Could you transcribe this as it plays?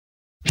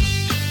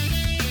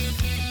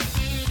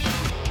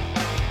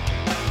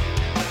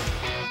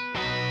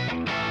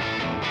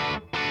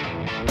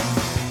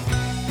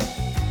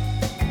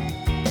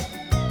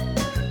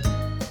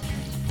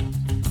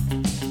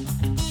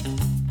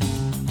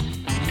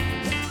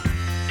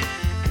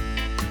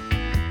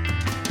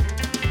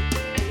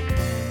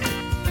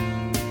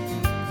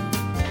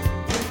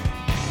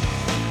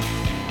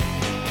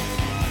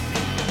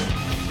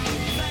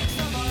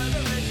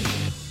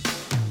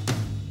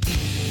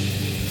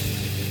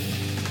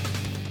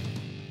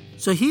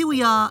So here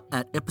we are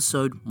at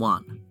episode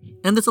 1,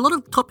 and there's a lot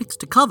of topics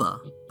to cover,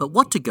 but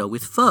what to go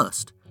with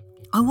first?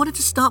 I wanted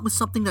to start with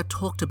something that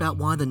talked about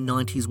why the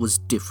 90s was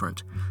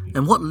different,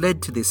 and what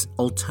led to this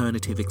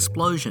alternative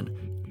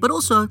explosion. But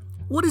also,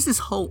 what is this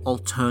whole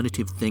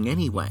alternative thing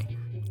anyway?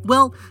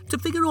 Well, to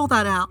figure all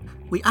that out,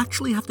 we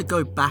actually have to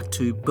go back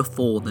to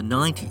before the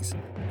 90s.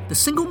 The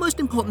single most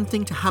important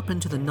thing to happen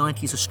to the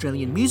 90s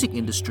Australian music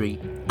industry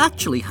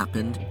actually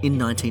happened in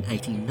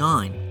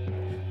 1989.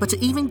 But to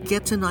even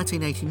get to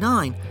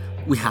 1989,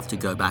 we have to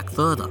go back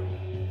further,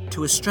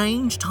 to a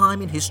strange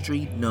time in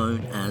history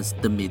known as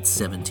the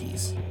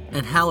mid-70s,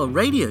 and how a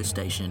radio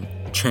station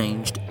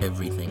changed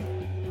everything.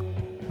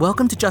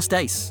 Welcome to Just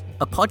Ace,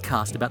 a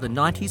podcast about the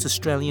 90s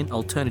Australian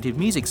alternative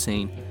music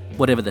scene,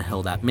 whatever the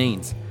hell that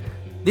means.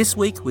 This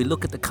week we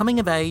look at the coming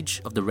of age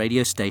of the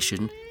radio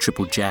station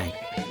Triple J.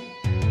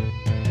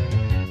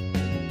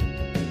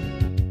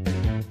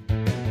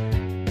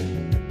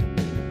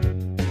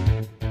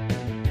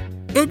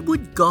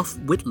 Edward Gough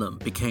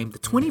Whitlam became the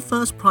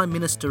 21st Prime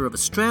Minister of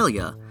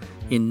Australia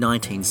in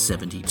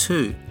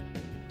 1972.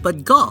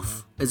 But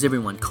Gough, as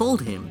everyone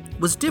called him,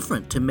 was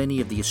different to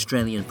many of the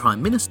Australian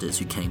Prime Ministers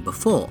who came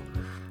before.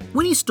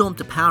 When he stormed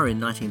to power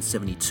in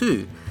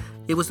 1972,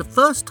 it was the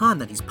first time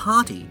that his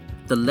party,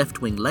 the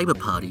left-wing Labor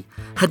Party,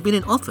 had been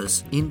in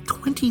office in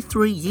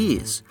 23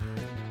 years.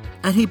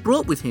 And he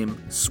brought with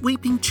him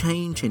sweeping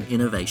change and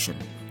innovation.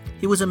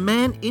 He was a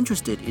man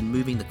interested in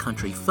moving the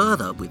country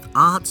further with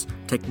arts,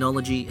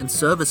 technology and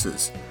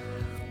services,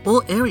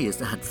 all areas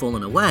that had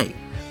fallen away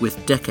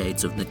with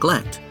decades of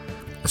neglect.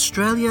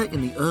 Australia in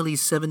the early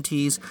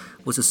 70s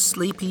was a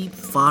sleepy,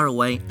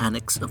 faraway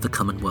annex of the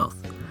Commonwealth.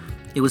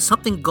 It was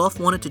something Gough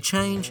wanted to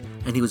change,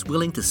 and he was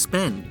willing to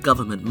spend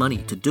government money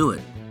to do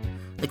it.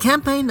 The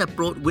campaign that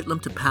brought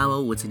Whitlam to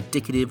power was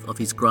indicative of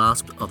his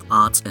grasp of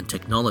arts and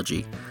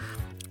technology.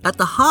 At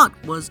the heart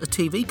was a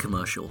TV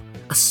commercial,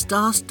 a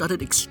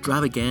star-studded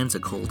extravaganza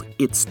called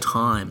It's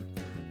Time.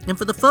 And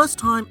for the first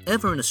time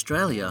ever in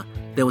Australia,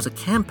 there was a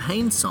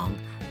campaign song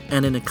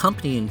and an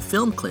accompanying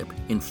film clip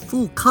in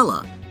full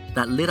colour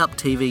that lit up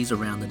TVs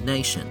around the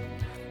nation.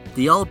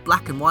 The old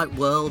black and white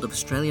world of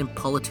Australian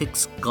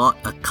politics got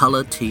a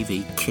colour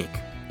TV kick.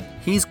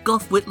 Here's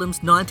Gough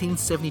Whitlam's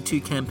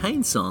 1972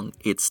 campaign song,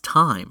 It's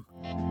Time.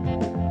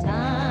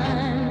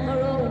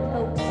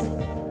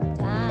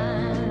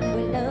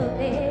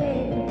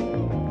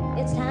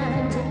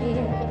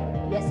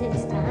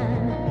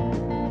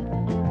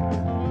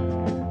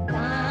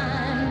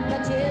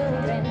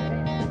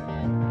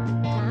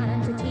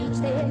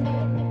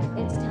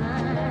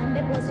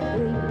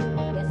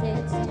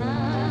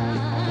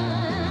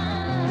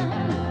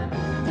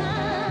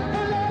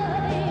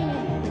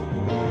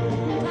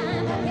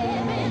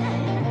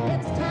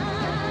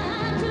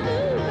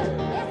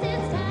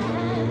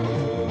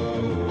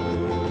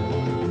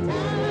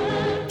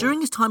 During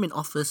his time in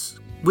office,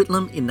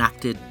 Whitlam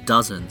enacted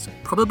dozens,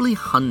 probably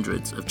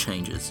hundreds of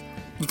changes.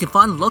 You can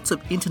find lots of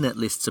internet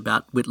lists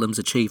about Whitlam's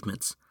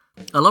achievements.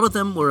 A lot of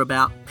them were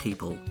about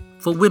people.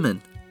 For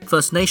women,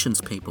 First Nations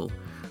people,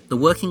 the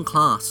working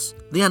class,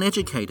 the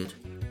uneducated.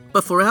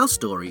 But for our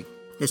story,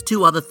 there's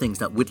two other things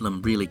that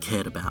Whitlam really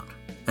cared about,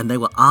 and they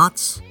were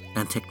arts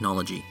and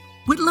technology.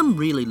 Whitlam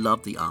really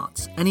loved the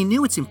arts, and he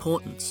knew its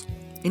importance.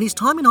 In his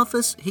time in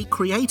office, he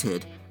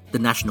created the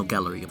National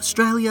Gallery of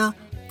Australia,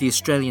 the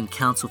Australian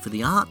Council for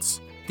the Arts,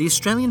 the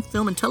Australian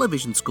Film and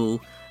Television School,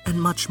 and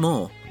much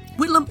more.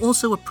 Whitlam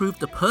also approved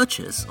the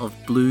purchase of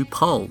Blue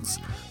Poles,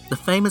 the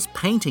famous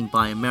painting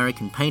by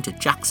American painter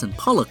Jackson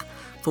Pollock,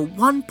 for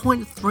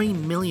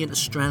 1.3 million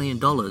Australian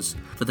dollars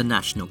for the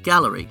National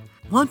Gallery.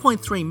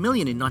 1.3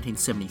 million in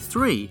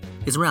 1973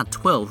 is around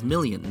 12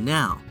 million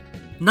now.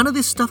 None of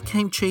this stuff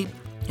came cheap,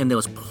 and there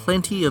was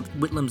plenty of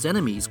Whitlam's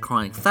enemies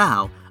crying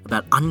foul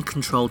about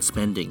uncontrolled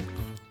spending.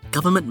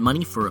 Government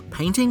money for a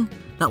painting?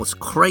 That was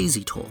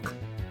crazy talk.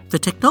 For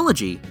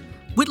technology,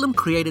 Whitlam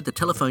created the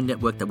telephone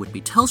network that would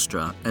be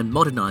Telstra and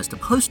modernised the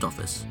post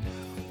office.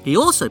 He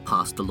also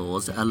passed the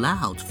laws that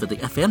allowed for the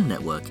FM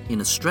network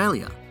in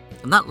Australia.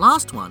 And that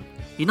last one,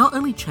 he not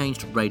only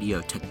changed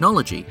radio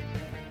technology,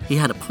 he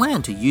had a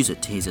plan to use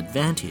it to his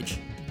advantage.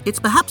 It's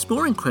perhaps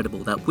more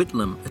incredible that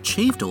Whitlam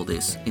achieved all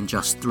this in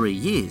just 3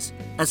 years,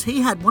 as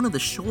he had one of the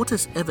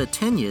shortest ever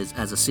tenures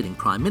as a sitting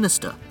Prime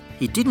Minister.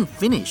 He didn't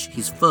finish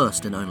his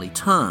first and only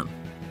term.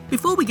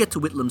 Before we get to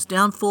Whitlam's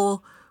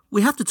downfall,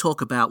 we have to talk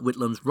about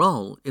Whitlam's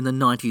role in the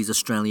 90s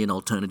Australian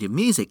alternative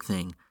music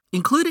thing.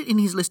 Included in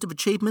his list of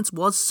achievements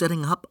was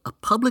setting up a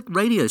public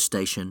radio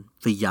station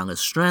for young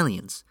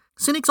Australians.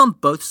 Cynics on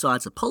both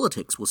sides of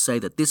politics will say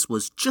that this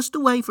was just a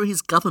way for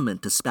his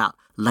government to spout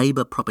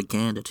Labor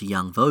propaganda to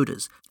young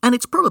voters, and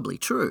it's probably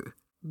true.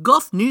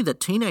 Gough knew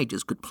that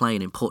teenagers could play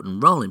an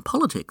important role in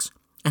politics,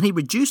 and he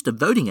reduced the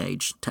voting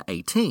age to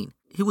 18.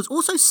 He was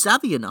also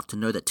savvy enough to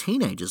know that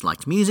teenagers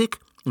liked music,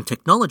 and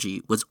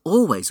technology was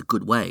always a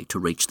good way to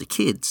reach the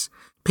kids.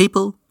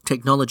 People,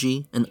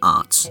 technology, and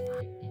arts.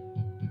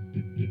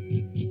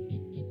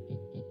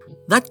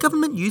 That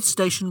government youth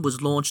station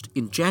was launched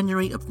in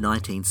January of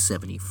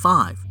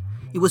 1975.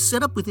 It was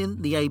set up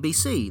within the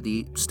ABC,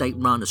 the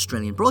state-run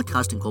Australian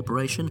Broadcasting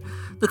Corporation,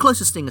 the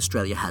closest thing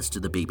Australia has to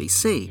the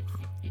BBC.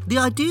 The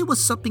idea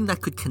was something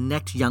that could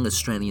connect young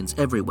Australians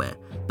everywhere,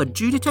 but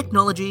due to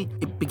technology,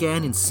 it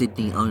began in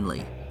Sydney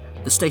only.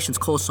 The station's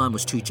call sign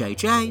was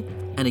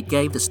 2JJ, and it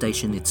gave the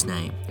station its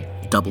name,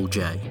 Double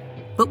J.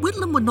 But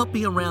Whitlam would not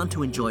be around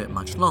to enjoy it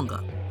much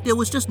longer. There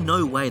was just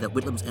no way that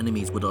Whitlam's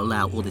enemies would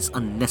allow all this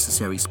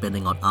unnecessary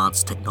spending on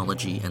arts,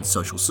 technology and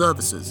social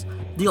services.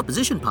 The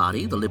opposition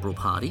party, the Liberal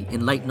Party,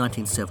 in late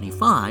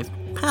 1975,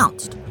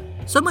 pounced.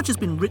 So much has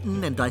been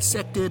written and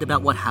dissected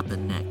about what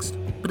happened next.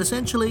 But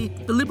essentially,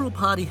 the Liberal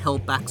Party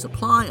held back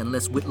supply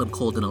unless Whitlam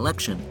called an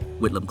election.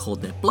 Whitlam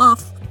called their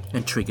bluff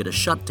and triggered a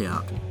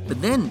shutdown.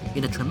 But then,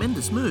 in a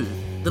tremendous move,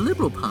 the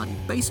Liberal Party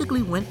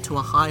basically went to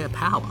a higher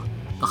power,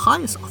 the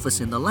highest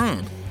office in the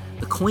land,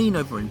 the Queen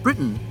over in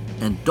Britain,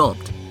 and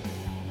dobbed.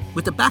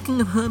 With the backing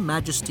of Her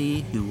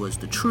Majesty, who was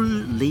the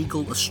true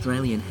legal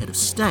Australian head of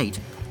state,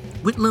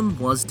 Whitlam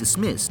was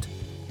dismissed.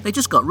 They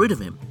just got rid of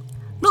him.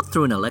 Not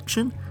through an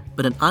election,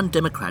 but an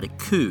undemocratic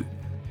coup.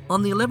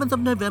 On the 11th of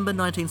November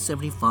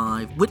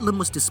 1975, Whitlam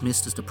was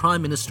dismissed as the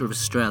Prime Minister of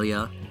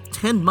Australia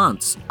 10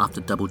 months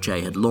after Double J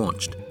had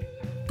launched.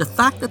 The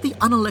fact that the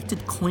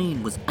unelected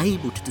Queen was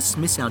able to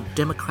dismiss our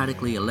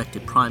democratically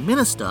elected Prime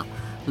Minister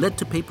led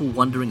to people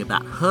wondering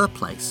about her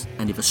place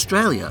and if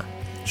Australia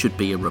should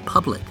be a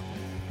republic.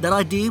 That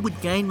idea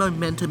would gain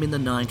momentum in the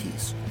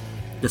 90s.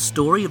 The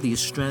story of the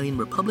Australian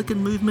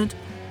Republican movement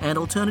and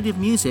alternative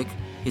music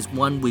is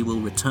one we will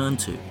return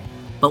to.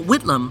 But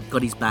Whitlam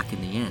got his back in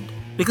the end,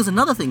 because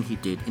another thing he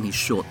did in his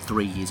short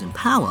 3 years in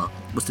power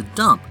was to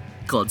dump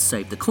God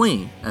Save the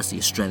Queen as the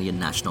Australian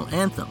national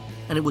anthem,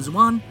 and it was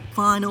one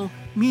final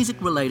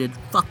music-related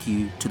fuck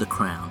you to the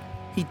Crown.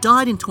 He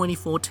died in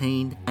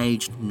 2014,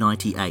 aged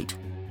 98.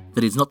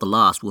 But it's not the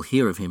last we'll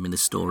hear of him in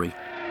this story.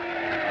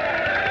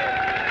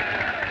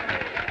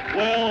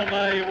 Well,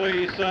 may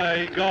we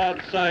say,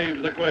 God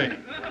save the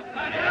Queen.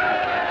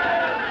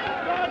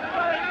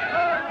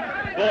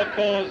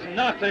 Because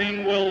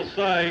nothing will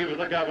save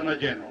the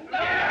Governor-General.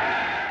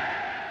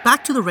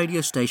 Back to the radio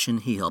station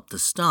he helped to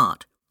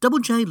start. Double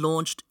J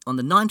launched on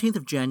the 19th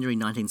of January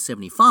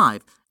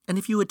 1975, and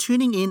if you were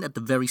tuning in at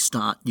the very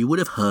start, you would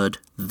have heard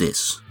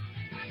this.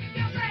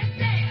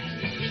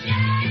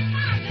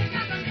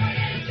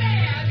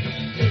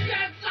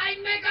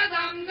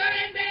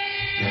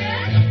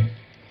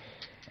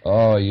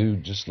 Oh, you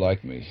just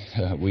like me.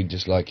 We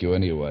just like you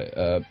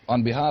anyway.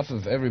 On behalf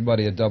of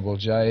everybody at Double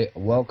J,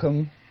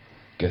 welcome.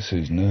 Guess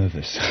who's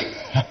nervous?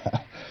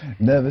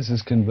 Nervous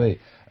as can be.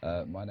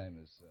 My name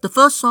is... The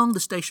first song the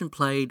station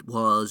played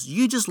was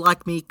You Just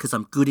Like Me 'Cause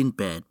I'm Good in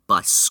Bed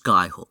by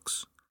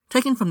Skyhooks,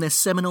 taken from their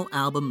seminal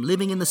album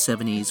Living in the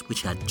 70s,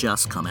 which had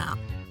just come out.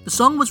 The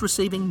song was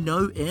receiving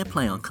no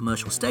airplay on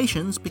commercial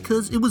stations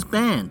because it was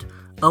banned,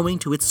 owing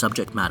to its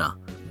subject matter.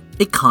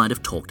 It kind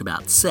of talked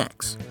about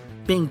sex.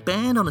 Being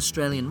banned on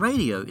Australian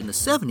radio in the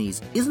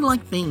 70s isn't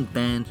like being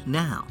banned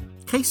now.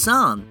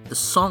 Khe-Sanh, the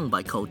song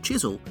by Cold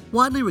Chisel,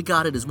 widely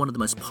regarded as one of the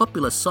most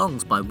popular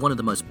songs by one of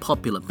the most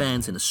popular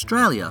bands in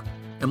Australia,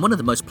 and one of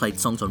the most played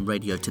songs on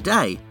radio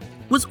today,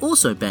 was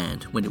also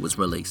banned when it was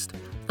released.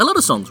 A lot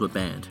of songs were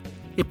banned.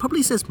 It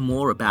probably says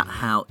more about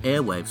how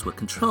airwaves were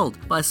controlled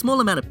by a small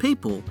amount of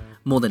people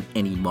more than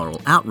any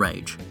moral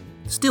outrage.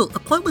 Still, a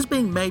point was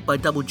being made by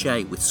Double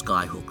J with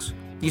Skyhooks.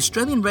 The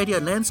Australian radio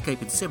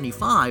landscape in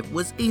 75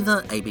 was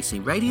either ABC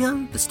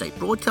Radio, the state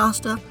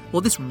broadcaster,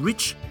 or this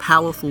rich,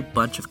 powerful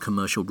bunch of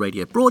commercial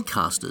radio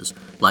broadcasters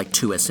like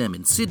 2SM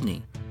in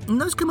Sydney.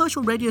 And those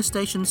commercial radio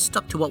stations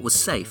stuck to what was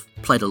safe,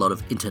 played a lot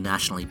of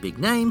internationally big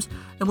names,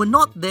 and were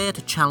not there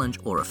to challenge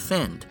or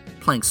offend.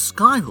 Playing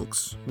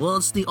Skyhooks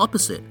was the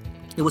opposite.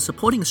 It was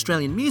supporting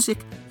Australian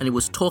music, and it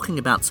was talking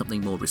about something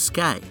more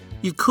risque.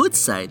 You could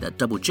say that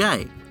Double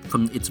J,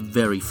 from its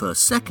very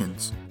first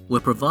seconds, were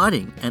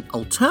providing an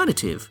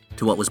alternative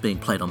to what was being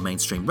played on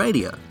mainstream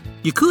radio.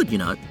 You could,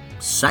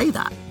 say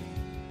that.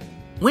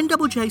 When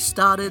Double J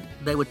started,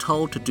 they were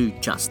told to do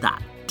just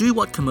that, do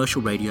what commercial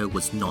radio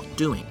was not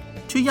doing.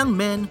 Two young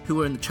men who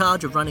were in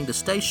charge of running the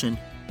station,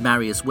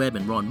 Marius Webb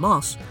and Ron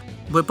Moss,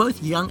 were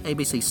both young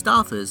ABC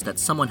staffers that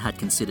someone had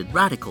considered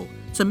radical,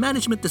 so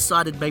management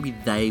decided maybe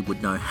they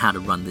would know how to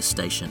run this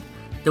station.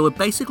 They were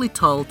basically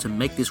told to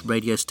make this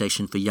radio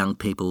station for young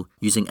people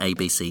using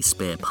ABC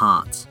spare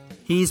parts.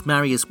 Here's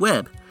Marius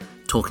Webb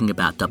talking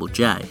about Double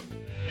J.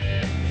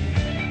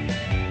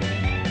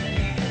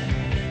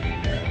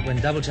 When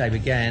Double J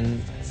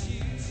began,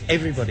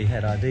 everybody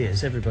had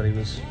ideas. Everybody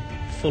was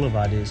full of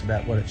ideas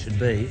about what it should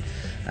be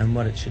and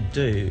what it should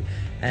do.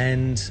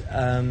 And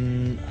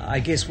I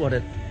guess what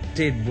it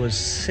did was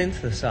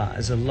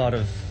synthesise a lot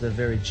of the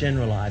very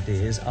general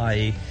ideas,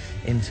 i.e.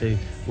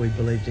 we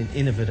believed in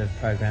innovative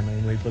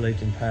programming, we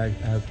believed in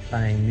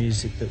playing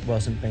music that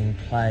wasn't being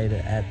played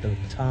at the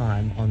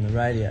time on the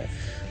radio.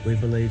 We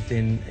believed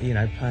in,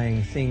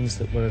 playing things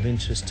that were of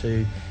interest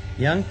to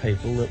young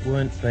people that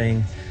weren't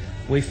being,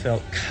 we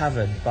felt,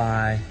 covered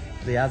by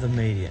the other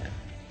media.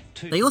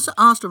 They also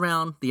asked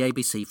around the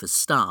ABC for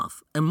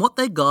staff, and what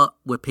they got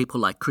were people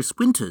like Chris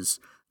Winters,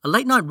 a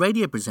late-night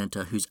radio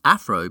presenter whose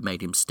afro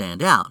made him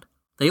stand out.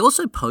 They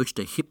also poached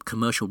a hip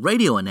commercial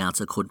radio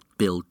announcer called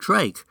Bill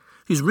Drake,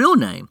 whose real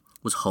name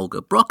was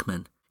Holger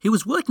Brockman. He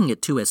was working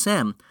at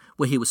 2SM,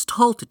 where he was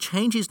told to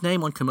change his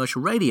name on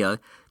commercial radio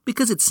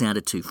because it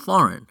sounded too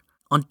foreign.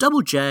 On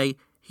Double J,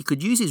 he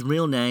could use his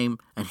real name,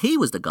 and he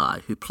was the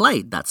guy who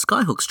played that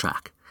Skyhooks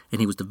track, and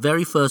he was the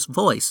very first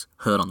voice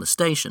heard on the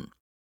station.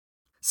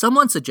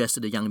 Someone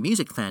suggested a young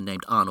music fan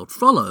named Arnold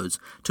Frollos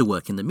to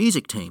work in the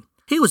music team.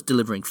 He was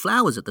delivering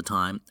flowers at the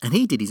time, and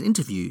he did his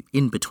interview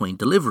in between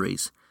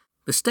deliveries.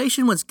 The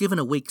station was given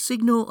a weak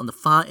signal on the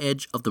far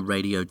edge of the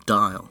radio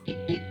dial.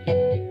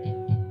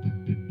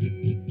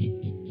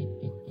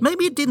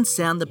 Maybe it didn't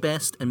sound the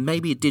best, and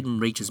maybe it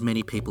didn't reach as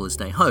many people as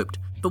they hoped,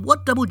 but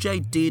what Double J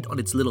did on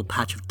its little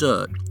patch of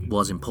dirt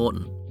was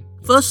important.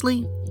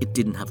 Firstly, it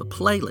didn't have a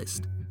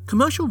playlist.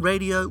 Commercial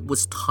radio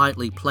was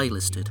tightly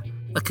playlisted.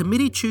 A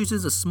committee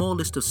chooses a small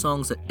list of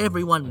songs that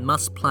everyone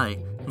must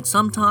play, and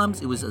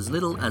sometimes it was as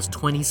little as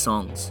 20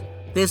 songs.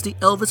 There's the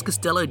Elvis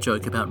Costello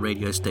joke about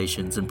radio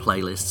stations and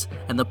playlists,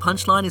 and the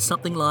punchline is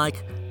something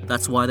like,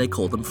 "That's why they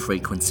call them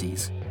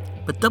frequencies."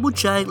 But Double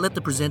J let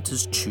the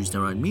presenters choose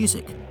their own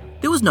music.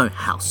 There was no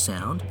house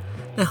sound.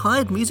 They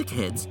hired music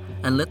heads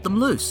and let them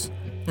loose,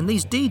 and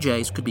these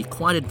DJs could be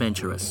quite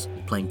adventurous,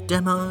 playing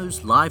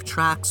demos, live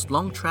tracks,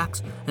 long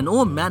tracks, and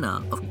all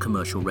manner of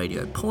commercial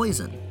radio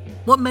poison.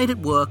 What made it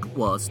work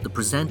was the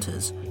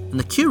presenters, and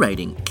the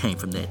curating came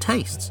from their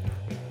tastes.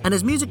 And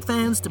as music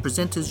fans, the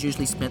presenters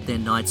usually spent their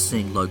nights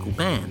seeing local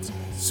bands,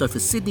 so for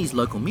Sydney's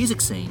local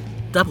music scene,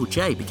 Double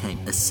J became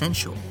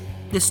essential.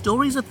 There's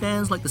stories of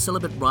fans like the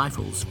Celibate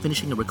Rifles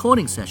finishing a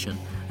recording session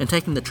and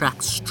taking the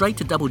track straight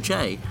to Double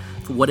J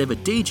for whatever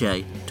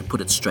DJ to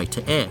put it straight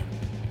to air.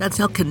 That's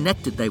how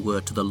connected they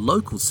were to the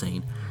local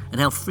scene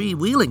and how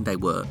freewheeling they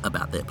were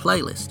about their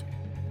playlist.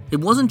 It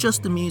wasn't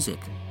just the music.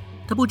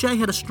 Double J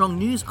had a strong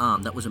news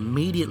arm that was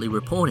immediately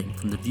reporting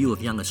from the view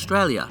of young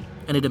Australia,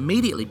 and it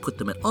immediately put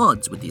them at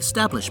odds with the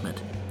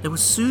establishment. They were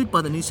sued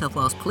by the New South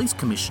Wales Police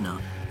Commissioner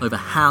over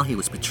how he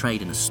was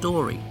portrayed in a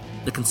story.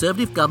 The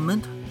Conservative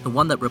government, the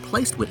one that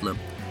replaced Whitlam,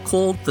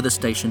 called for the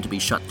station to be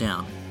shut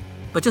down.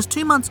 But just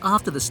 2 months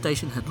after the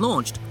station had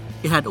launched,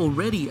 it had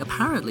already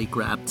apparently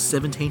grabbed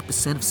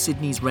 17% of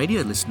Sydney's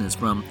radio listeners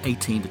from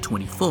 18 to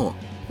 24.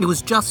 It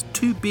was just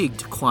too big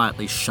to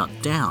quietly shut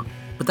down.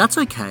 But that's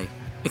okay.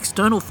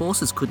 External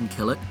forces couldn't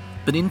kill it,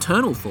 but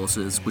internal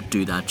forces would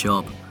do that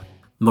job.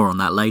 More on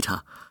that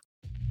later.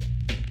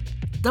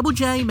 Double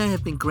J may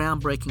have been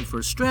groundbreaking for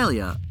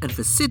Australia and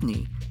for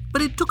Sydney,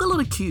 but it took a lot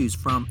of cues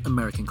from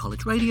American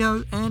College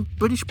Radio and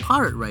British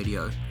Pirate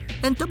Radio,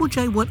 and Double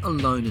J weren't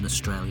alone in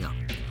Australia.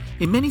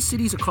 In many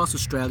cities across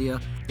Australia,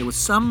 there was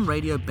some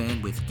radio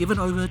bandwidth given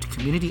over to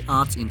community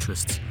arts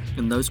interests,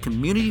 and those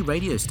community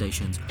radio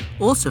stations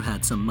also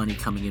had some money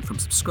coming in from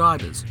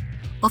subscribers.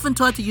 Often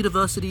tied to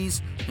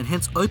universities and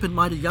hence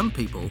open-minded young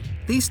people,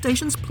 these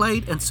stations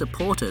played and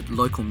supported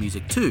local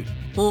music too,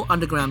 or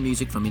underground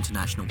music from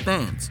international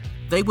bands.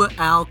 They were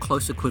our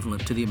close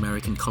equivalent to the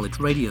American college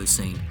radio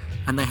scene,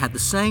 and they had the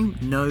same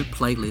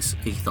no-playlist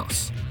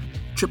ethos.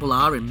 Triple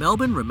R in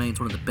Melbourne remains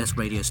one of the best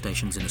radio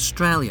stations in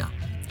Australia.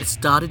 It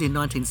started in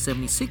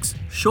 1976,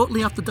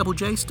 shortly after Double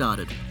J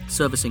started,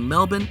 servicing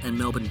Melbourne and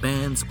Melbourne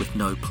bands with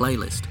no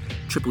playlist.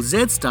 Triple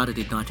Z started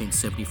in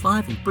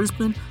 1975 in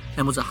Brisbane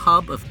and was a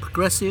hub of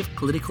progressive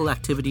political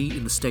activity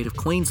in the state of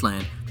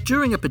Queensland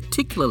during a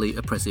particularly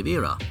oppressive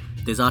era.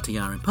 There's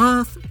RTR in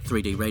Perth,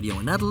 3D Radio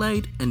in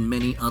Adelaide, and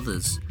many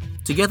others.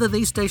 Together,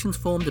 these stations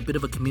formed a bit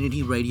of a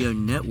community radio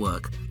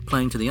network,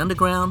 playing to the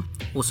underground,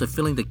 also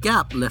filling the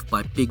gap left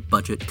by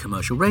big-budget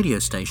commercial radio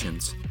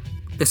stations.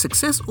 Their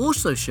success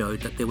also showed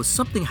that there was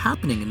something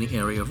happening in the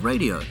area of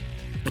radio.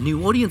 A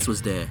new audience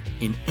was there,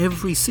 in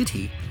every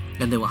city,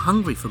 and they were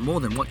hungry for more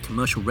than what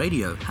commercial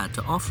radio had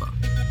to offer.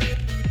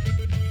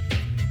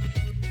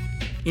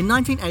 In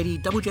 1980,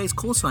 Double J's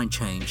call sign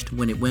changed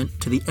when it went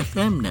to the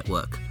FM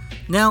network.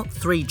 Now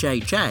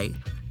 3JJ,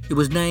 it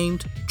was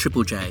named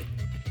Triple J.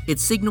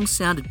 Its signal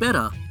sounded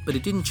better, but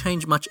it didn't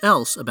change much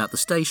else about the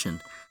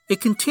station. It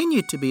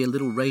continued to be a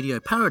little radio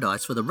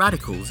paradise for the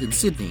radicals in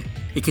Sydney.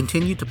 It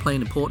continued to play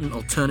an important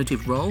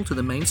alternative role to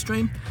the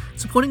mainstream,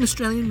 supporting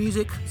Australian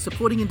music,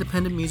 supporting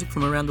independent music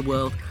from around the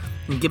world,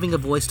 and giving a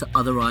voice to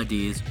other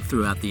ideas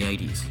throughout the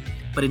 80s.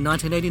 But in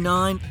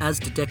 1989, as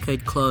the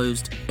decade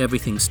closed,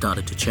 everything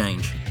started to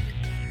change.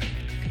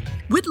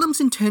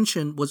 Whitlam's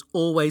intention was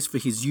always for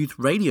his youth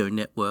radio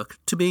network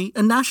to be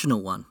a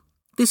national one.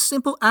 This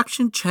simple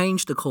action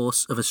changed the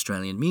course of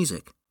Australian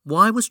music.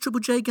 Why was Triple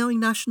J going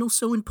national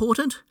so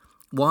important?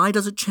 Why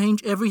does it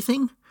change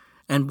everything?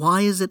 And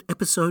why is it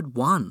episode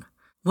 1?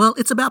 Well,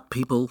 it's about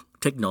people,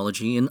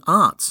 technology and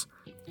arts.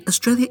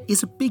 Australia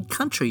is a big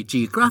country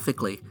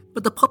geographically,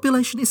 but the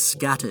population is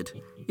scattered.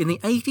 In the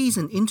 80s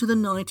and into the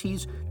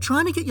 90s,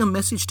 trying to get your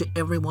message to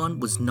everyone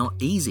was not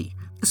easy,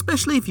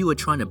 especially if you were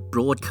trying to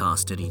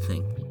broadcast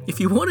anything. If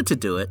you wanted to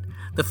do it,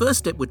 the first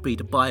step would be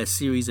to buy a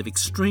series of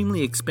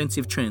extremely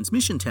expensive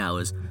transmission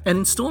towers and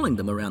installing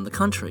them around the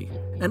country.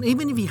 And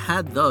even if you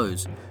had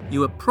those, you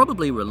were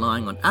probably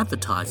relying on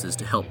advertisers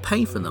to help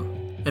pay for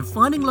them. And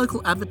finding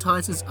local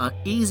advertisers are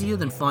easier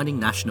than finding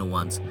national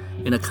ones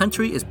in a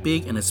country as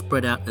big and as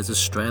spread out as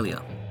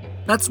Australia.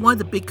 That's why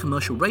the big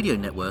commercial radio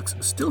networks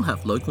still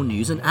have local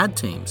news and ad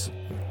teams.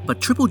 But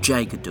Triple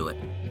J could do it.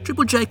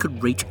 Triple J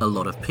could reach a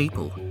lot of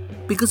people.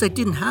 Because they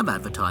didn't have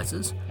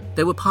advertisers,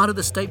 they were part of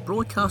the state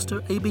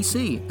broadcaster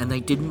ABC and they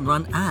didn't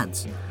run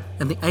ads.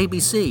 And the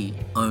ABC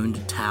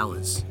owned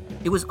towers.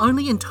 It was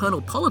only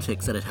internal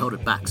politics that had held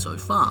it back so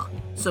far.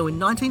 So in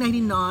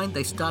 1989,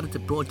 they started to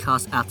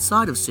broadcast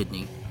outside of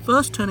Sydney,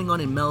 first turning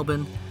on in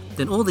Melbourne,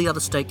 then all the other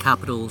state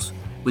capitals,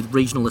 with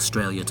regional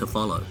Australia to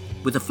follow.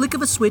 With a flick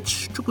of a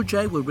switch, Triple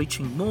J were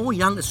reaching more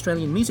young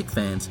Australian music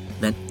fans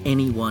than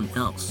anyone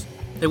else.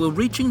 They were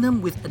reaching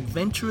them with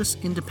adventurous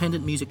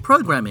independent music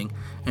programming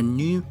and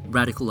new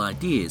radical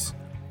ideas.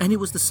 And it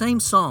was the same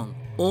song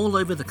all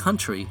over the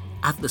country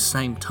at the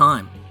same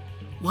time.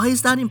 Why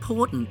is that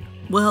important?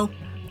 Well,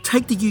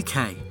 take the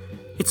UK.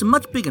 It's a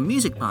much bigger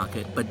music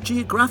market, but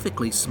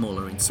geographically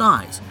smaller in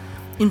size.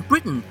 In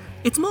Britain,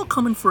 it's more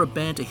common for a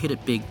band to hit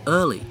it big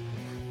early.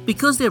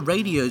 Because their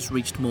radios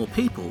reached more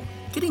people,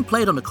 getting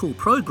played on a cool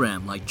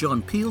program like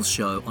John Peel's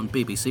show on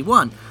BBC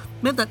One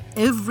meant that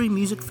every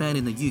music fan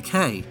in the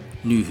UK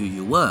knew who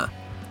you were.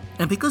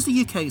 And because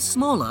the UK is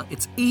smaller,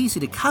 it's easy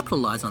to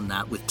capitalise on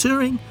that with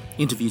touring,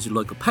 interviews with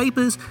local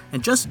papers,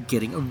 and just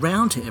getting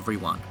around to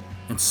everyone.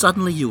 And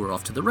suddenly you were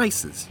off to the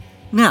races.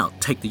 Now,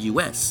 take the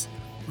US.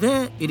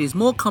 There, it is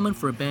more common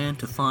for a band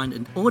to find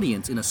an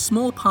audience in a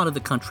small part of the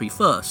country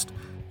first.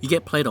 You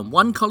get played on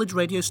one college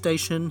radio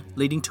station,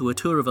 leading to a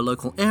tour of a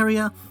local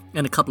area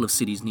and a couple of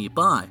cities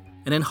nearby.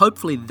 And then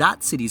hopefully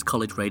that city's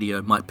college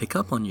radio might pick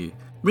up on you.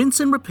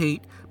 Rinse and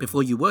repeat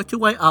before you work your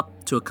way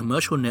up to a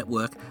commercial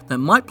network that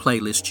might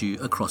playlist you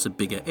across a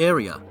bigger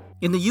area.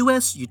 In the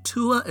US, you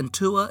tour and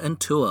tour and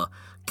tour,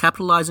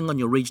 capitalising on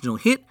your regional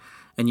hit,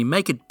 and you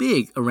make it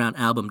big around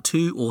album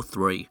 2 or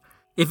 3.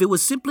 If it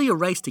was simply a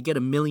race to get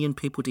 1 million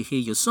people to hear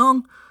your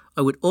song,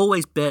 I would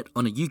always bet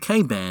on a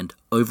UK band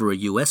over a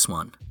US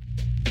one.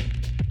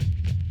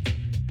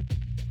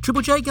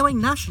 Triple J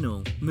going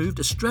national moved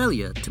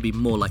Australia to be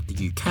more like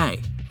the UK.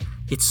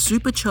 It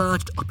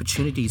supercharged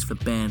opportunities for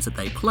bands that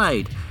they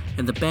played,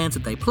 and the bands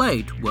that they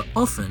played were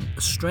often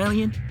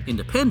Australian,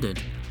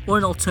 independent, or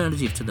an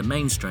alternative to the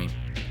mainstream.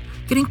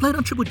 Getting played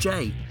on Triple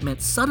J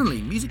meant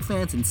suddenly music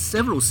fans in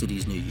several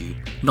cities knew you,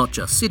 not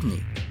just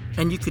Sydney,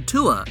 and you could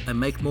tour and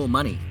make more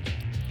money.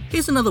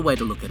 Here's another way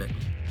to look at it.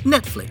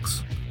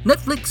 Netflix.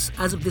 Netflix,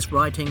 as of this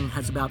writing,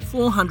 has about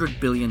 400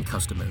 billion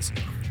customers.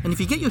 And if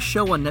you get your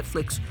show on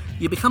Netflix,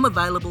 you become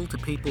available to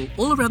people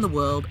all around the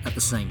world at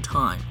the same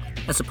time,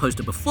 as opposed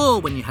to before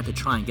when you had to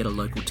try and get a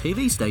local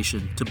TV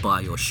station to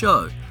buy your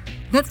show.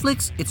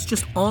 Netflix, it's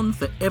just on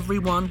for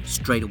everyone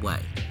straight away.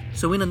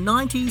 So in a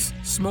 90s,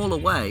 smaller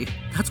way,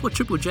 that's what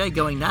Triple J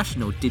going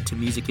national did to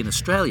music in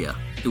Australia.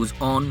 It was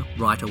on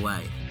right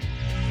away.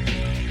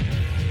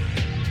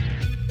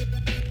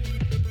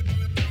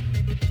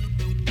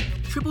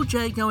 Triple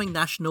J going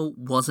national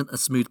wasn't a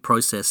smooth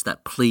process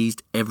that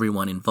pleased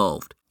everyone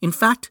involved. In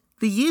fact,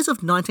 the years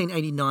of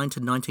 1989 to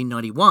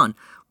 1991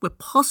 were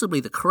possibly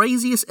the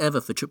craziest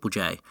ever for Triple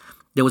J.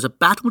 There was a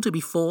battle to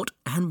be fought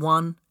and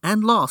won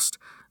and lost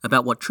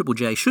about what Triple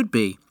J should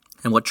be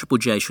and what Triple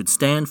J should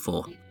stand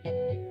for.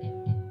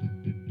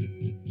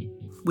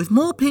 With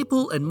more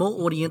people and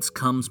more audience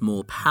comes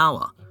more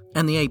power,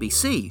 and the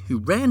ABC, who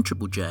ran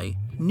Triple J,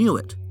 knew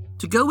it.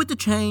 To go with the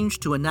change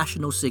to a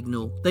national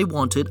signal, they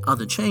wanted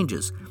other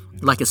changes,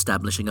 like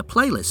establishing a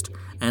playlist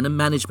and a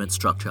management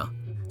structure.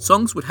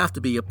 Songs would have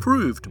to be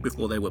approved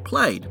before they were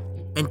played,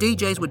 and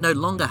DJs would no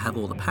longer have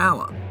all the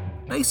power.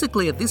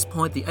 Basically, at this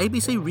point, the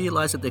ABC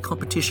realised that their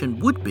competition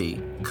would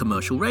be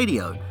commercial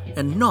radio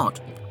and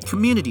not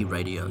community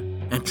radio,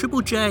 and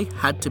Triple J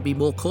had to be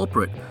more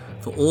corporate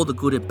for all the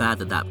good and bad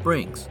that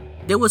brings.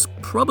 There was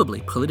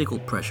probably political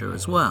pressure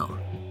as well.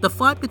 The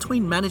fight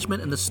between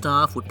management and the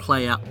staff would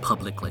play out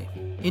publicly.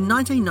 In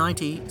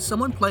 1990,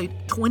 someone played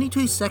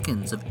 22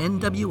 seconds of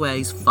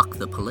NWA's Fuck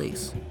the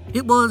Police.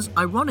 It was,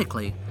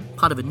 ironically,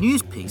 part of a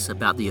news piece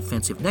about the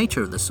offensive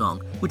nature of the song,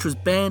 which was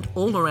banned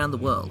all around the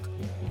world.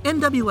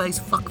 NWA's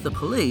Fuck the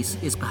Police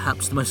is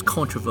perhaps the most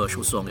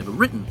controversial song ever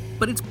written,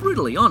 but it's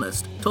brutally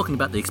honest, talking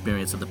about the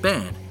experience of the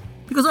band.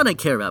 Because I don't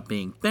care about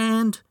being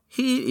banned,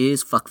 here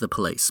is Fuck the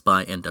Police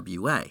by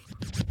NWA.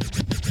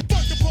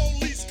 Fuck the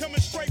police coming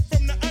straight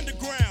from the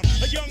underground.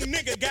 A young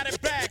nigga got it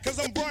bad cause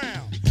I'm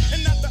brown.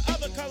 And not the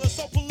other color,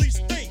 so police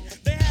think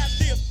they have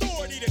the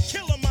authority to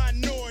kill a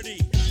minority.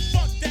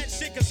 Fuck that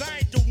shit cause I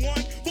ain't the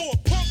one for a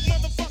punk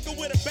motherfucker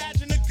with a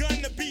badge and a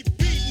gun to be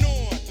beaten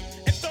on.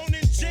 And thrown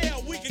in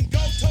jail, we can go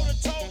toe to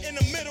toe in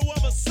the middle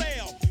of a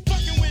sale.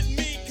 Fucking with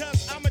me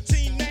cause I'm a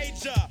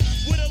teenager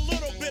with a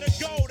little bit of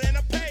gold and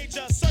a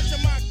pager.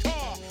 Searching my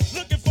car,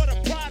 looking for the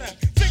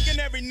product, thinking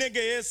every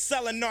nigga is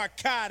selling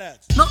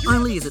narcotics. Not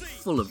only is it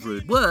full of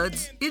rude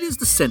words, it is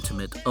the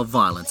sentiment of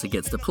violence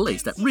against the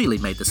police that really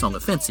made the song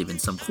offensive in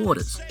some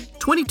quarters.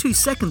 22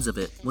 seconds of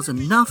it was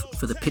enough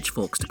for the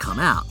pitchforks to come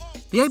out.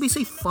 The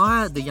ABC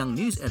fired the Young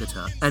News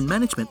editor, and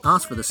management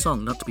asked for the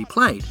song not to be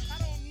played.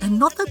 And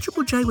not that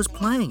Triple J was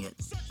playing it,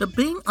 but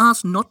being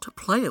asked not to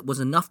play it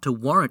was enough to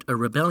warrant a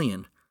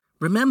rebellion.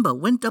 Remember,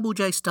 when Double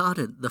J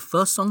started, the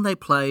first song they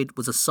played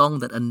was a song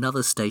that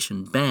another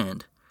station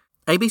banned.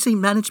 ABC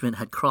management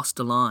had crossed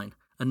the line.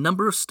 A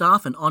number of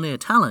staff and on-air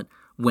talent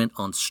went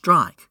on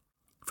strike.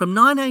 From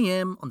 9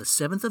 a.m. on the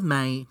 7th of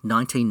May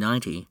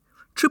 1990,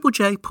 Triple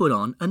J put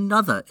on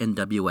another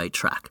NWA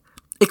track,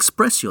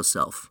 Express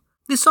Yourself.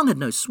 This song had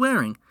no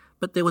swearing,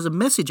 but there was a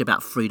message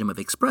about freedom of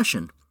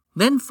expression.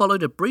 Then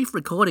followed a brief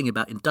recording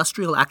about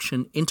industrial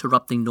action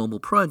interrupting normal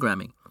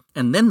programming.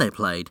 And then they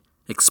played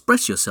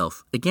Express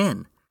Yourself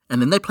again. And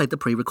then they played the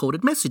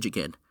pre-recorded message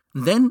again.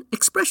 Then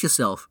Express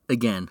Yourself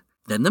again.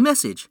 Then the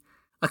message.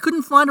 I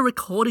couldn't find a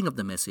recording of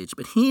the message,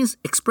 but here's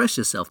Express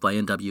Yourself by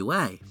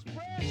NWA.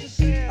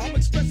 I'm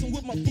expressing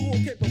with my full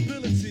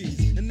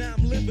capabilities, and now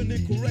I'm living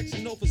in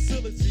correctional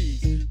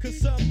facilities.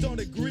 Cause some don't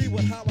agree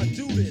with how I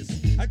do this.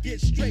 I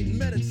get straight and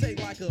meditate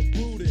like a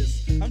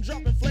Buddhist. I'm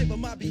dropping flavor,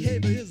 my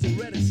behavior is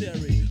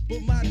hereditary.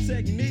 But my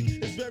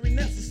technique is very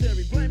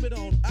necessary. Blame it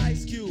on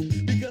Ice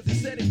Cube, because he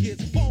said it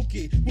gets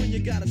funky when you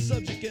got a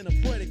subject and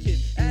a predicate.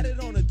 Add it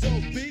on a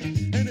dope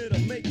beat, and it'll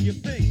make you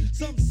think.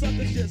 Some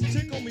suckers just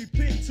tickle me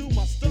pink to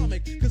my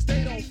stomach, cause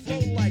they don't flow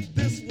like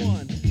this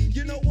one.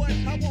 You know what?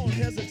 I won't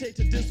hesitate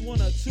to diss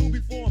one or two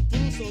before I'm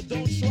through, so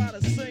don't try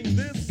to sing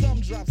this. Some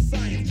drop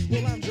science,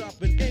 well I'm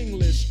dropping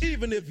English.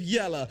 Even if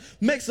Yella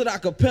makes it a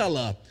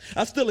cappella,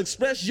 I still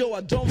express, yo,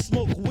 I don't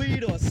smoke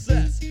weed or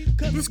cess.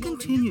 This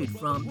continued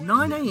from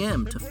 9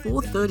 a.m. to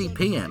 4:30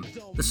 p.m,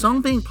 the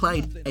song being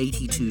played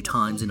 82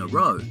 times in a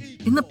row.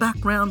 In the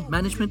background,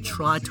 management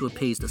tried to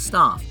appease the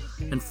staff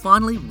and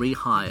finally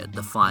rehired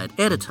the fired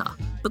editor.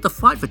 But the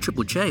fight for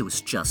Triple J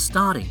was just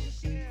starting.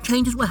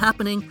 Changes were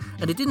happening,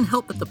 and it didn't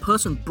help that the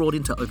person brought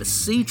in to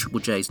oversee Triple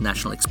J's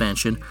national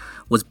expansion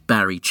was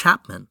Barry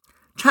Chapman.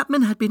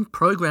 Chapman had been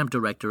program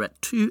director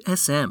at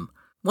 2SM,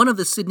 one of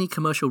the Sydney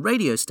commercial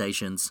radio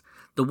stations,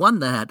 the one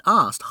that had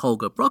asked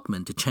Holger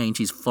Brockman to change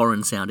his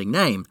foreign-sounding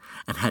name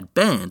and had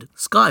banned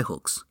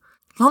Skyhooks.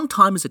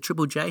 Long-timers at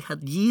Triple J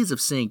had years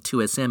of seeing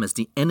 2SM as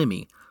the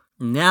enemy.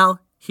 Now,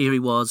 here he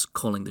was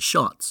calling the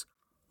shots.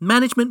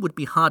 Management would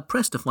be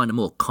hard-pressed to find a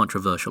more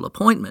controversial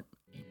appointment.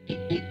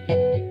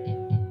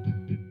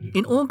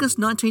 In August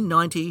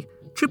 1990,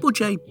 Triple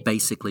J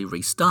basically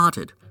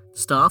restarted.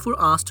 Staff were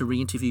asked to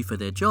re-interview for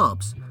their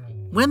jobs.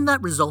 When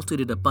that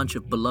resulted in a bunch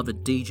of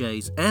beloved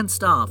DJs and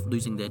staff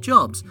losing their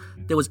jobs,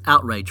 there was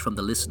outrage from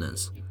the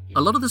listeners.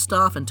 A lot of the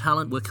staff and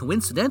talent were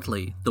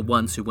coincidentally the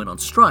ones who went on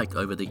strike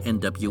over the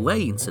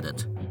NWA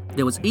incident.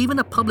 There was even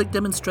a public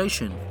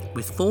demonstration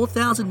with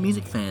 4,000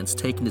 music fans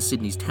taken to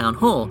Sydney's Town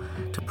Hall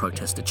to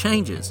protest the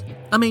changes.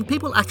 I mean,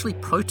 people actually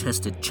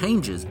protested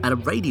changes at a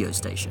radio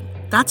station.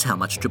 That's how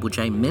much Triple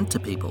J meant to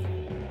people.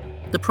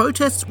 The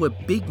protests were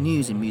big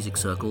news in music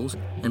circles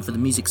and for the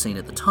music scene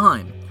at the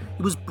time.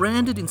 It was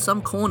branded in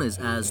some corners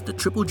as the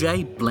Triple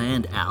J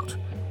Bland Out.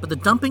 But the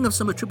dumping of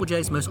some of Triple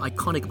J's most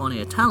iconic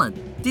on-air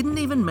talent didn't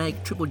even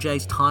make Triple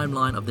J's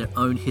timeline of their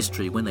own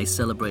history when they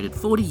celebrated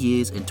 40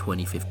 years in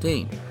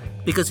 2015.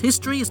 Because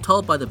history is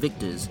told by the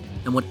victors,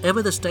 and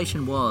whatever the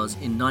station was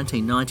in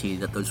 1990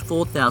 that those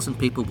 4,000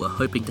 people were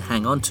hoping to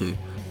hang on to,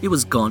 it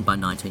was gone by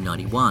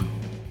 1991.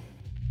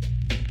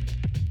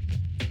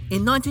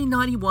 In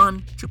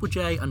 1991, Triple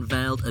J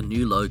unveiled a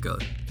new logo.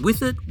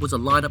 With it was a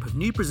lineup of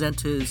new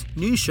presenters,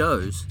 new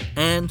shows,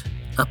 and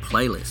a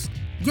playlist.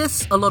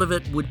 Yes, a lot of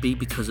it would be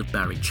because of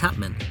Barry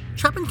Chapman.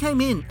 Chapman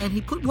came in and he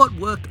put what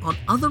worked on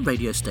other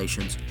radio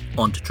stations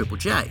onto Triple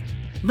J.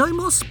 No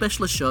more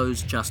specialist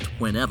shows just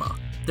whenever.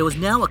 There was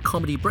now a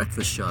comedy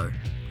breakfast show,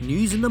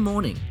 news in the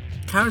morning,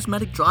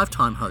 charismatic drive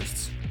time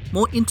hosts,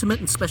 more intimate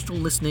and special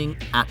listening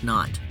at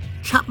night.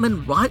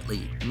 Chapman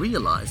rightly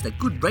realised that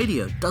good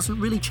radio doesn't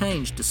really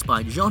change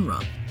despite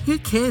genre. Who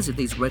cares if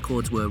these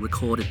records were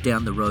recorded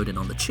down the road and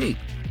on the cheap?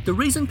 The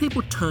reason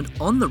people turned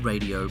on the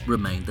radio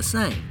remained the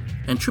same,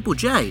 and Triple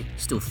J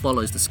still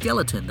follows the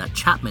skeleton that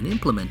Chapman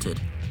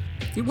implemented.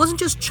 It wasn't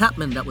just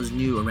Chapman that was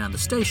new around the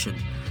station.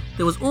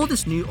 There was all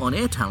this new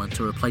on-air talent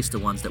to replace the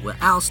ones that were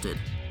ousted.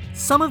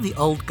 Some of the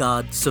old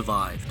guard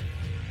survived.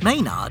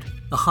 Maynard,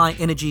 a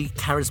high-energy,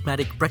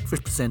 charismatic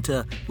breakfast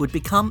presenter, would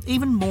become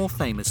even more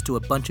famous to a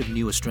bunch of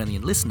new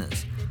Australian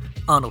listeners.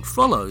 Arnold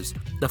Frollos,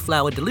 the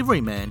flower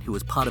delivery man who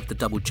was part of the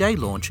Double J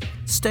launch,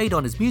 stayed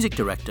on as music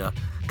director,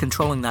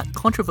 controlling that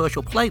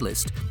controversial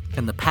playlist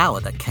and the power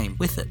that came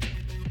with it.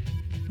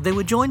 They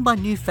were joined by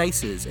new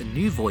faces and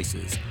new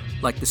voices,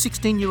 like the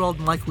 16-year-old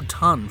Michael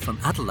Tunn from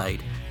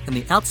Adelaide and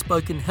the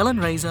outspoken Helen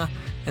Razor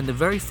and the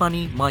very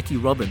funny Mikey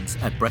Robbins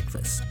at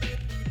breakfast.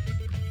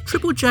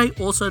 Triple J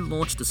also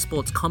launched the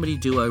sports comedy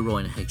duo Roy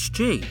and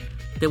HG.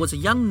 There was a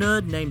young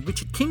nerd named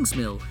Richard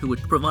Kingsmill who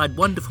would provide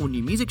wonderful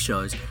new music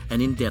shows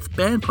and in-depth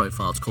band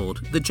profiles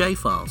called The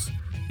J-Files.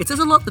 It says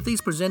a lot that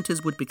these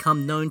presenters would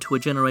become known to a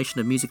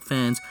generation of music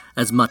fans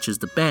as much as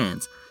the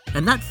bands,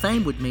 and that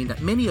fame would mean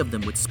that many of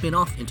them would spin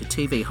off into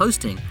TV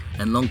hosting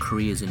and long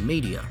careers in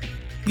media.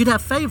 You'd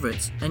have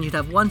favourites, and you'd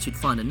have ones you'd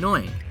find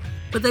annoying,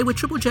 but they were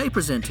Triple J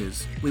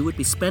presenters. We would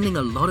be spending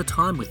a lot of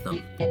time with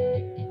them.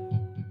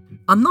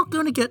 I'm not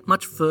going to get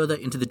much further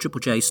into the Triple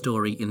J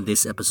story in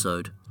this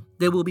episode.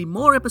 There will be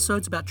more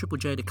episodes about Triple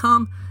J to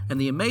come, and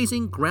the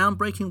amazing,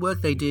 groundbreaking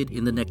work they did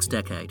in the next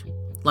decade,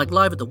 like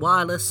Live at the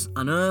Wireless,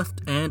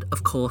 Unearthed, and,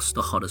 of course,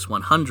 The Hottest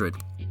 100.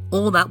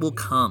 All that will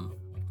come.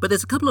 But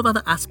there's a couple of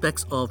other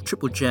aspects of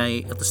Triple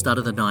J at the start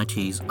of the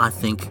 90s I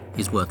think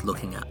is worth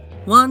looking at.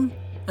 One,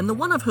 and the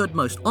one I've heard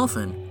most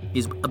often,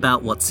 is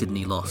about what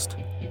Sydney lost.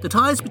 The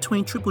ties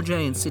between Triple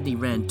J and Sydney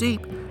ran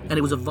deep, and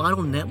it was a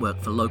vital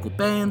network for local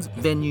bands,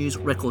 venues,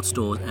 record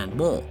stores, and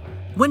more.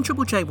 When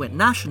Triple J went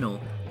national,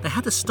 they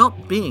had to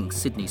stop being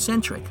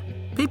Sydney-centric.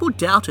 People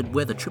doubted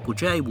whether Triple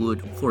J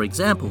would, for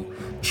example,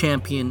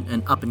 champion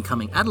an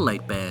up-and-coming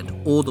Adelaide band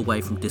all the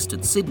way from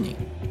distant Sydney.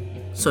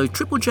 So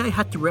Triple J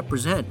had to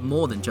represent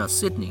more than just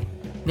Sydney.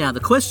 Now the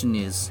question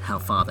is how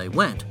far they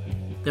went.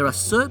 There are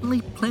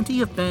certainly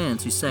plenty of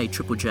bands who say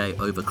Triple J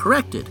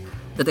overcorrected,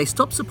 that they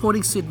stopped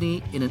supporting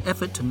Sydney in an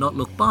effort to not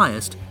look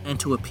biased and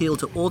to appeal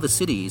to all the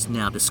cities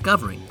now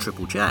discovering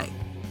Triple J.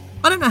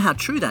 I don't know how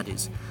true that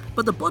is,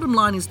 but the bottom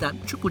line is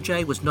that Triple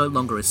J was no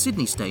longer a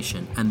Sydney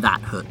station, and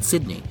that hurt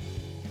Sydney.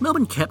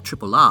 Melbourne kept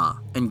Triple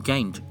R and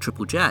gained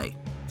Triple J.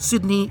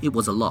 Sydney, it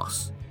was a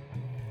loss.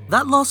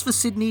 That loss for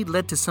Sydney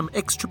led to some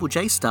ex-Triple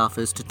J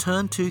staffers to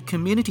turn to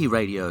community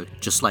radio,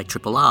 just like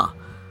Triple R.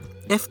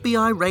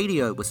 FBI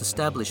Radio was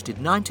established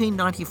in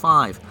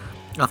 1995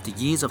 after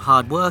years of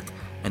hard work,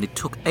 and it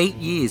took 8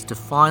 years to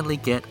finally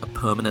get a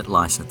permanent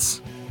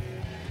license.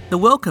 The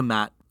Welcome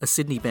Mat, a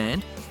Sydney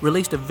band,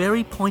 released a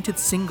very pointed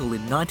single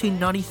in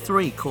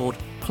 1993 called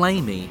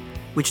Play Me,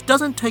 which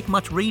doesn't take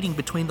much reading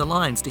between the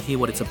lines to hear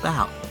what it's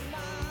about.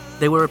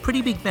 They were a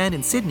pretty big band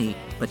in Sydney,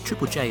 but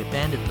Triple J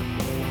abandoned them.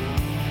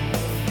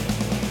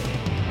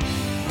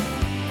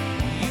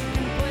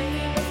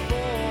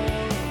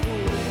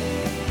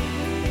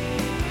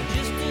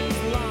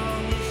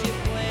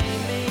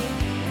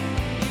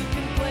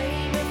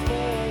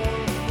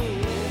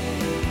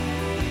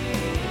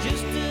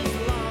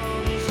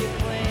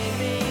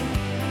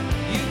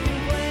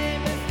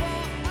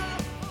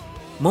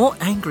 More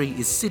angry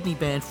is Sydney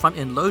band Front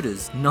End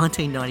Loaders'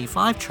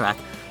 1995 track,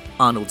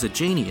 Arnold's a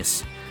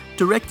Genius.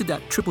 Directed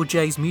at Triple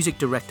J's music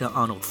director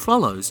Arnold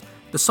Follows,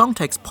 the song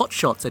takes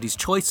potshots at his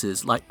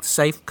choices like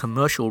safe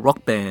commercial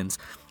rock bands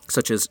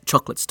such as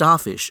Chocolate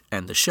Starfish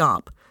and The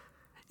Sharp.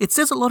 It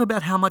says a lot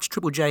about how much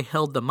Triple J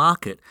held the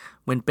market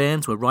when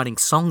bands were writing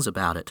songs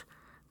about it.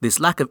 This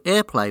lack of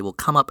airplay will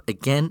come up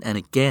again and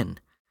again.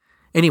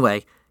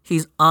 Anyway,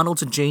 here's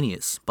Arnold's a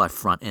Genius by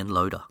Front End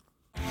Loader.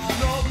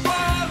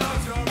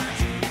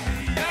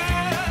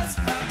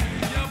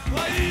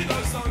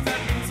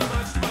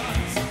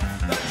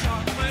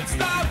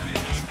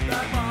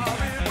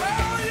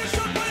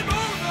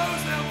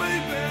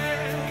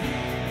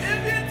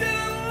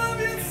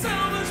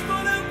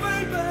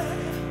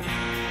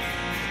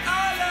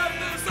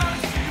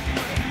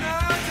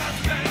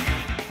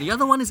 The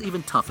other one is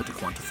even tougher to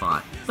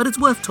quantify, but it's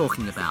worth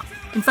talking about.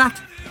 In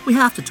fact, we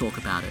have to talk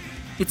about it.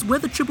 It's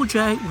whether Triple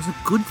J was a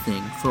good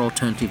thing for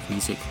alternative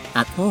music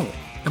at all,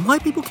 and why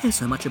people care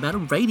so much about a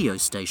radio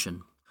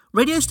station.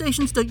 Radio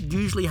stations don't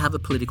usually have a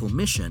political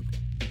mission.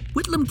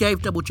 Whitlam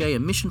gave Double J a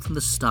mission from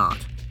the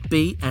start: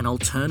 be an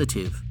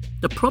alternative.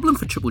 The problem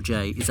for Triple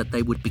J is that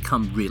they would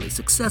become really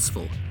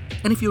successful.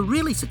 And if you're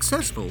really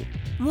successful,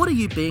 what are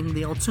you being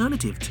the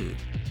alternative to?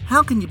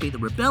 How can you be the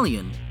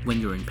rebellion when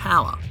you're in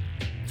power?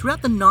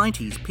 Throughout the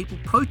 90s, people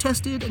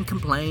protested and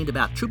complained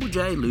about Triple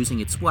J losing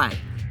its way,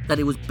 that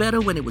it was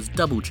better when it was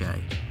Double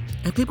J.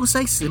 And people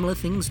say similar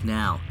things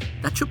now,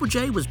 that Triple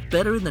J was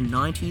better in the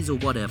 90s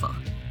or whatever.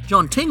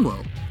 John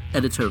Tingwell,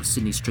 editor of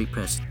Sydney Street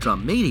Press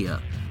Drum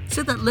Media,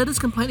 said that letters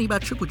complaining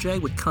about Triple J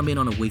would come in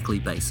on a weekly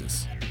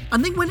basis.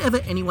 I think whenever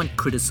anyone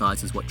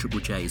criticises what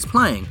Triple J is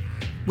playing,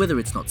 whether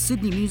it's not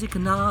Sydney music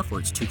enough, or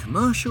it's too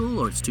commercial,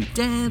 or it's too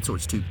dance, or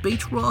it's too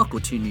beach rock, or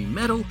too new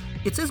metal,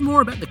 it says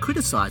more about the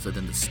criticiser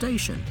than the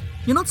station.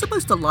 You're not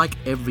supposed to like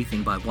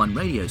everything by one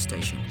radio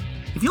station.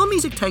 If your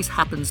music taste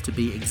happens to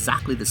be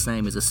exactly the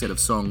same as a set of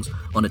songs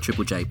on a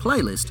Triple J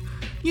playlist,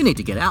 you need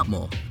to get out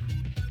more.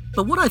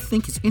 But what I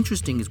think is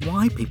interesting is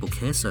why people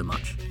care so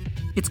much.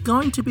 It's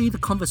going to be the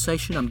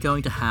conversation I'm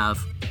going to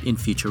have in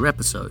future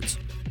episodes.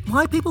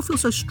 Why people feel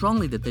so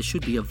strongly that there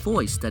should be a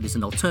voice that is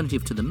an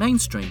alternative to the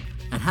mainstream,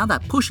 and how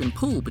that push and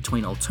pull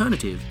between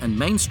alternative and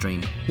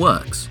mainstream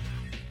works.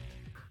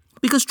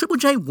 Because Triple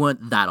J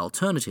weren't that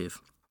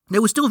alternative. They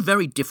were still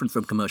very different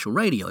from commercial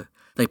radio.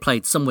 They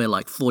played somewhere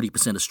like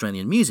 40%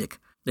 Australian music.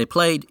 They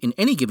played, in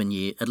any given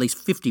year, at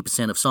least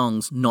 50% of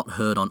songs not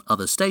heard on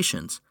other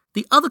stations.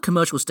 The other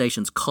commercial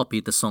stations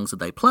copied the songs that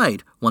they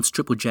played once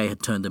Triple J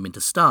had turned them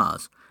into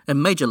stars,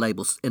 and major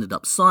labels ended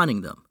up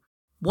signing them.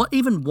 What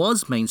even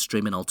was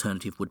mainstream and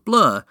alternative would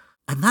blur,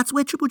 and that's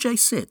where Triple J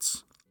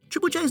sits.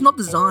 Triple J is not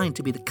designed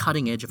to be the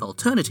cutting edge of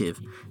alternative,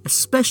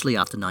 especially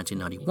after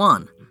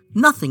 1991.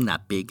 Nothing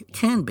that big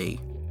can be.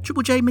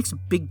 Triple J makes a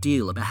big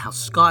deal about how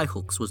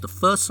Skyhooks was the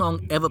first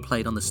song ever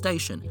played on the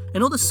station,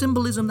 and all the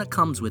symbolism that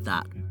comes with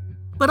that.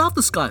 But after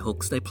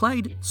Skyhooks, they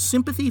played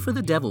Sympathy for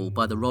the Devil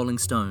by the Rolling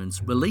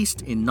Stones,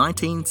 released in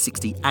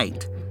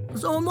 1968.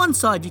 So on one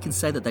side you can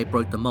say that they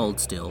broke the mold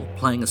still,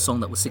 playing a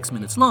song that was 6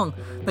 minutes long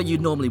that you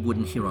normally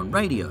wouldn't hear on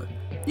radio.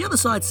 The other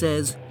side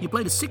says, you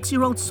played a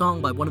 6-year-old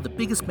song by one of the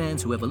biggest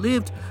bands who ever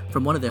lived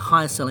from one of their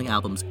highest selling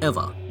albums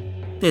ever.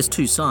 There's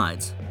two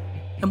sides.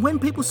 And when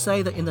people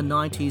say that in the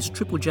 90s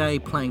Triple J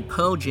playing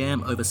Pearl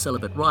Jam over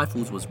Celibate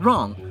Rifles was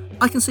wrong,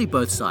 I can see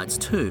both sides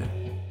too.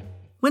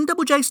 When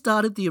Double J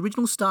started, the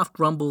original staff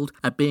grumbled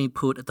at being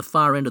put at the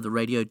far end of the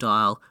radio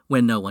dial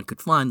where no one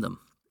could find them.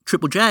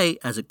 Triple J,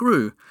 as it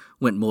grew,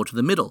 went more to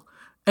the middle,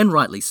 and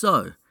rightly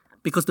so,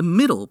 because the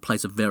middle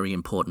plays a very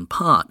important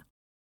part.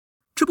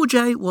 Triple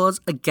J was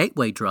a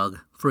gateway drug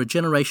for a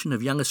generation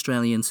of young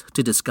Australians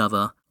to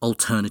discover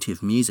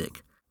alternative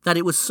music. That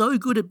it was so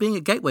good at being a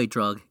gateway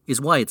drug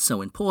is why it's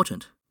so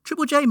important.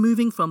 Triple J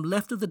moving from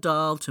left of the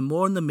dial to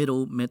more in the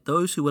middle meant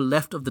those who were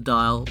left of the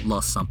dial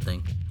lost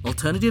something.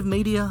 Alternative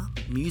media,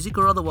 music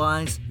or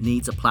otherwise,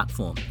 needs a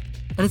platform.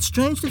 And it's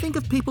strange to think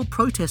of people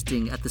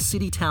protesting at the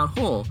city town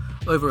hall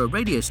over a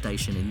radio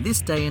station in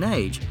this day and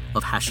age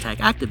of hashtag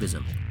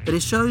activism. But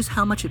it shows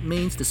how much it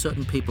means to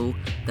certain people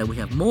that we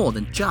have more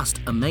than just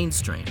a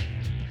mainstream.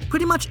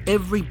 Pretty much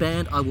every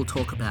band I will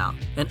talk about,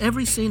 and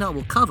every scene I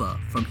will cover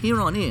from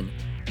here on in,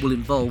 will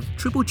involve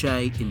Triple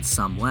J in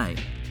some way.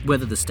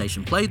 Whether the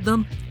station played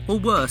them, or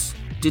worse,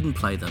 didn't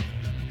play them.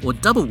 Or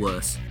double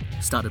worse,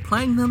 started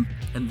playing them,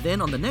 and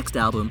then on the next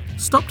album,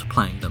 stopped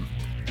playing them.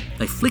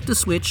 They flicked a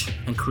switch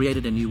and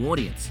created a new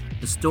audience.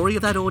 The story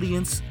of that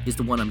audience is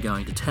the one I'm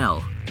going to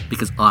tell,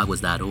 because I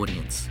was that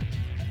audience.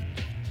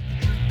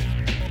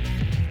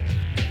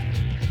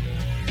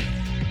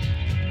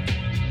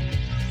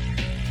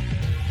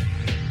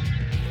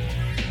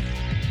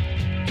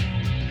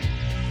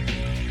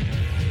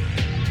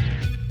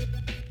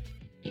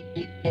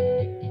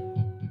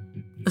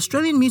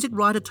 Australian music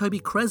writer Toby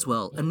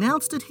Creswell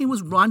announced that he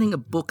was writing a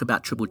book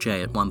about Triple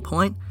J at one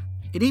point.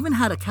 It even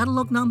had a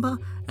catalogue number,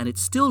 and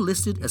it's still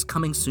listed as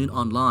coming soon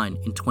online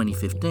in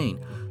 2015.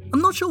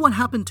 I'm not sure what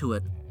happened to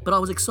it, but I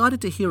was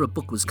excited to hear a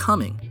book was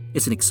coming.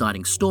 It's an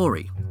exciting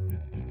story.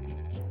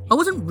 I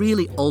wasn't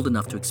really old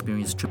enough to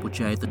experience Triple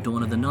J at the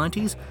dawn of the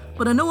 90s,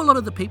 but I know a lot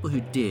of the people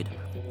who did.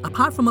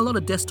 Apart from a lot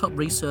of desktop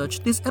research,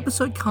 this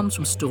episode comes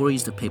from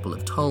stories that people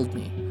have told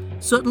me.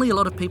 Certainly a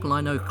lot of people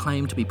I know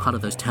claim to be part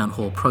of those town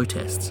hall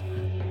protests.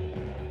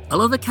 A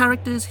lot of the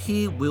characters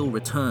here will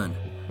return.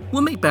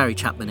 We'll meet Barry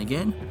Chapman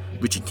again,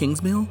 Richard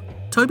Kingsmill,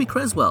 Toby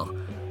Creswell,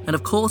 and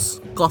of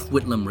course, Gough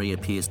Whitlam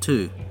reappears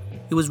too.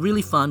 It was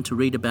really fun to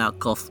read about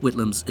Gough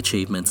Whitlam's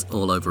achievements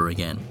all over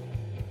again.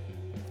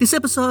 This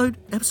episode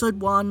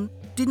 1,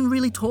 didn't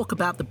really talk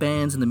about the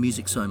bands and the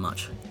music so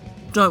much.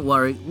 Don't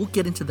worry, we'll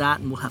get into that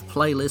and we'll have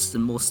playlists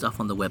and more stuff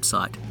on the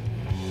website.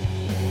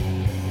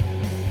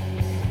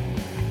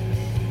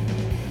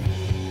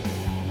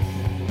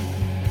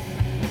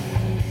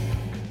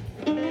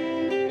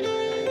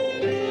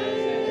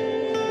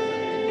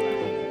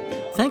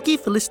 Thank you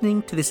for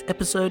listening to this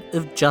episode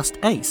of Just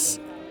Ace.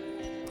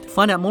 To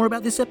find out more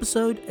about this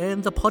episode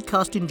and the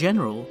podcast in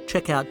general,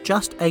 check out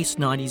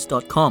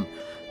justace90s.com,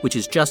 which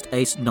is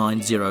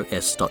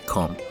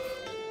justace90s.com.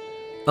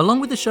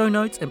 Along with the show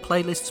notes and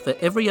playlists for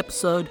every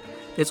episode,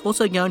 there's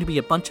also going to be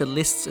a bunch of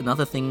lists and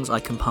other things I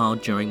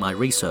compiled during my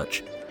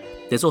research.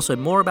 There's also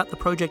more about the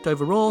project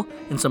overall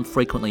and some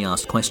frequently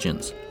asked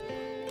questions.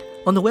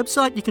 On the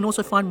website, you can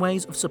also find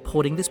ways of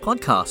supporting this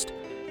podcast.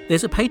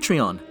 There's a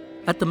Patreon.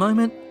 At the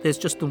moment, there's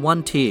just the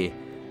one tier,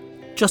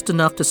 just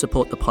enough to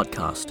support the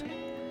podcast.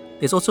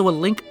 There's also a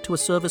link to a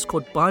service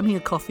called Buy Me a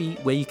Coffee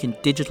where you can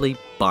digitally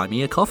buy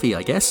me a coffee,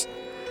 I guess.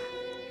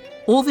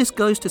 All this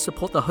goes to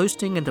support the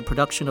hosting and the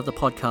production of the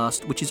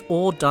podcast, which is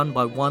all done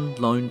by one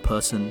lone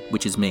person,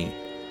 which is me.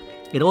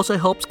 It also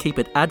helps keep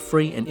it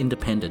ad-free and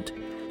independent,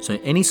 so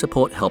any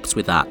support helps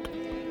with that.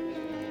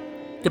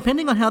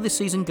 Depending on how this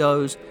season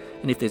goes,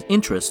 and if there's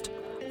interest,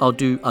 I'll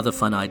do other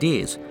fun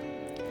ideas.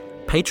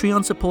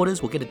 Patreon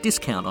supporters will get a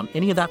discount on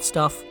any of that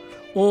stuff,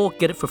 or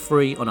get it for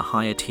free on a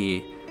higher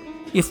tier.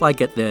 If I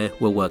get there,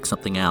 we'll work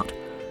something out.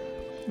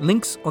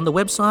 Links on the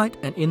website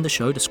and in the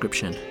show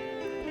description.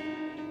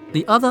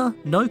 The other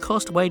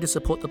no-cost way to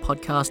support the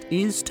podcast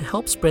is to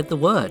help spread the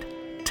word.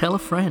 Tell a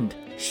friend,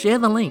 share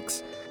the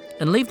links,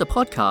 and leave the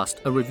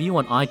podcast a review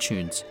on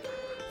iTunes.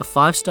 A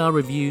 5-star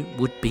review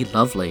would be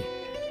lovely.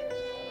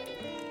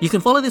 You can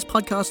follow this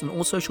podcast on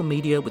all social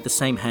media with the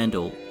same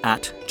handle,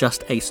 at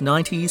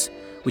JustAce90s,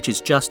 which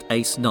is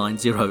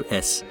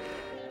JustAce90s.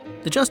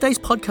 The Just Ace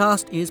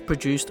podcast is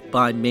produced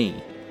by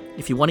me.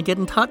 If you want to get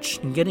in touch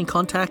and get in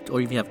contact,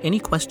 or if you have any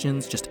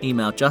questions, just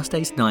email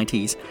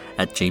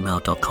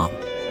justace90s@gmail.com.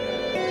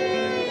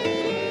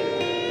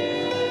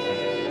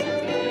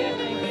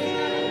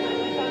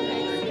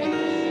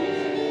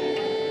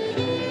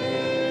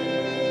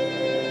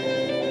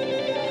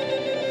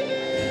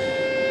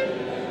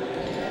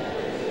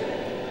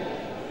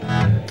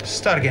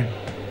 Start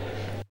again.